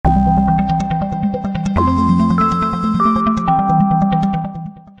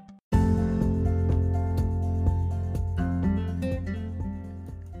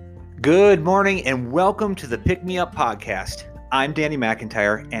Good morning and welcome to the Pick Me Up podcast. I'm Danny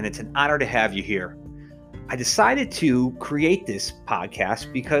McIntyre and it's an honor to have you here. I decided to create this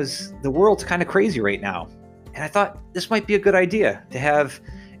podcast because the world's kind of crazy right now. And I thought this might be a good idea to have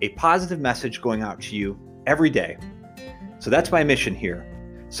a positive message going out to you every day. So that's my mission here.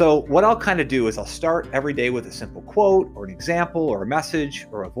 So what I'll kind of do is I'll start every day with a simple quote or an example or a message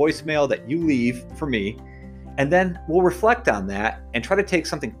or a voicemail that you leave for me. And then we'll reflect on that and try to take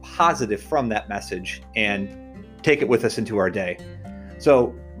something positive from that message and take it with us into our day.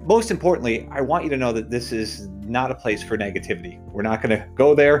 So most importantly, I want you to know that this is not a place for negativity. We're not going to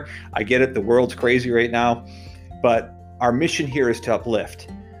go there. I get it. The world's crazy right now, but our mission here is to uplift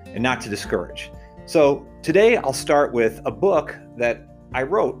and not to discourage. So today I'll start with a book that I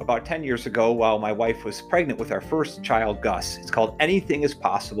wrote about 10 years ago while my wife was pregnant with our first child, Gus. It's called Anything is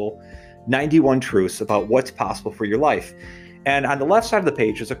Possible, 91 Truths About What's Possible for Your Life. And on the left side of the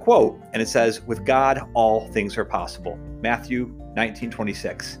page is a quote, and it says, "With God, all things are possible." Matthew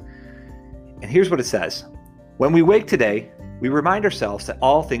 19:26. And here's what it says. "When we wake today, we remind ourselves that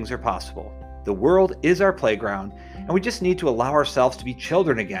all things are possible. The world is our playground, and we just need to allow ourselves to be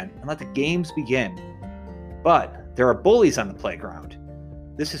children again and let the games begin. But there are bullies on the playground.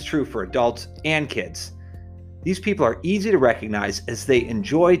 This is true for adults and kids. These people are easy to recognize as they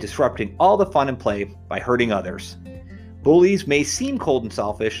enjoy disrupting all the fun and play by hurting others. Bullies may seem cold and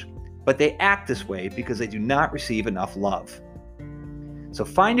selfish, but they act this way because they do not receive enough love. So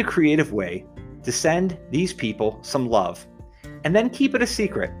find a creative way to send these people some love, and then keep it a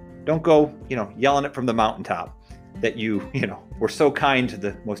secret. Don't go, yelling it from the mountaintop that you were so kind to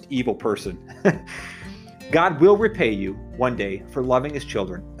the most evil person." God will repay you one day for loving his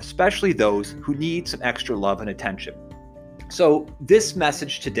children, especially those who need some extra love and attention. So this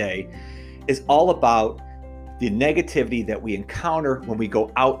message today is all about the negativity that we encounter when we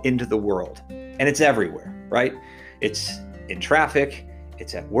go out into the world. And it's everywhere, right? It's in traffic,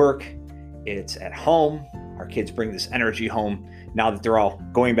 it's at work, it's at home. Our kids bring this energy home. Now that they're all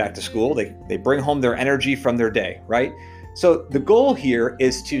going back to school, they bring home their energy from their day, right? So the goal here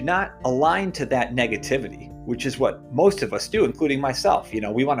is to not align to that negativity, which is what most of us do, including myself.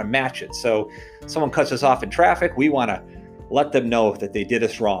 We want to match it. So someone cuts us off in traffic, we want to let them know that they did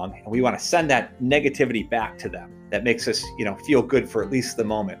us wrong, and we want to send that negativity back to them. That makes us, feel good for at least the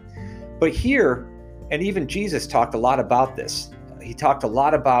moment. But here, and even Jesus talked a lot about this. He talked a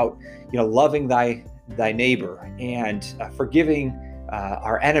lot about, loving thy neighbor and forgiving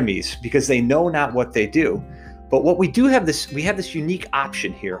our enemies because they know not what they do. But what we have this unique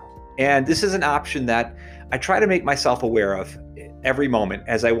option here. And this is an option that I try to make myself aware of every moment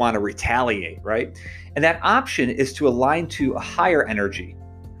as I want to retaliate, right? And that option is to align to a higher energy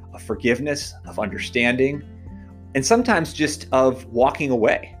of forgiveness, of understanding, and sometimes just of walking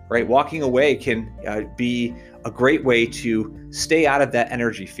away, right? Walking away can be a great way to stay out of that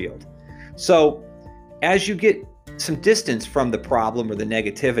energy field. So as you get some distance from the problem or the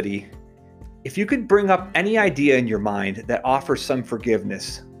negativity, if you could bring up any idea in your mind that offers some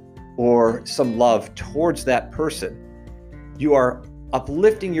forgiveness or some love towards that person, you are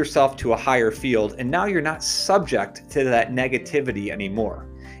uplifting yourself to a higher field, and now you're not subject to that negativity anymore.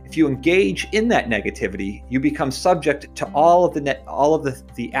 If you engage in that negativity, you become subject to all of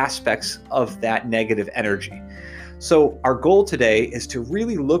the aspects of that negative energy. So our goal today is to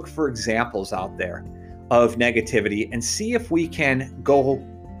really look for examples out there of negativity and see if we can go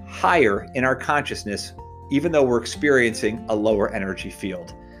higher in our consciousness, even though we're experiencing a lower energy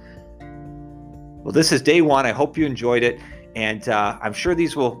field. Well, this is day one. I hope you enjoyed it. And I'm sure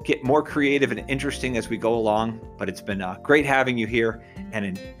these will get more creative and interesting as we go along. But it's been great having you here,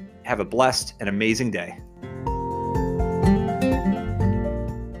 and have a blessed and amazing day.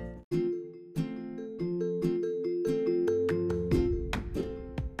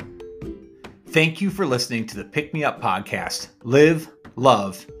 Thank you for listening to the Pick Me Up podcast. Live,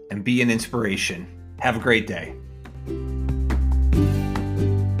 love, and be an inspiration. Have a great day.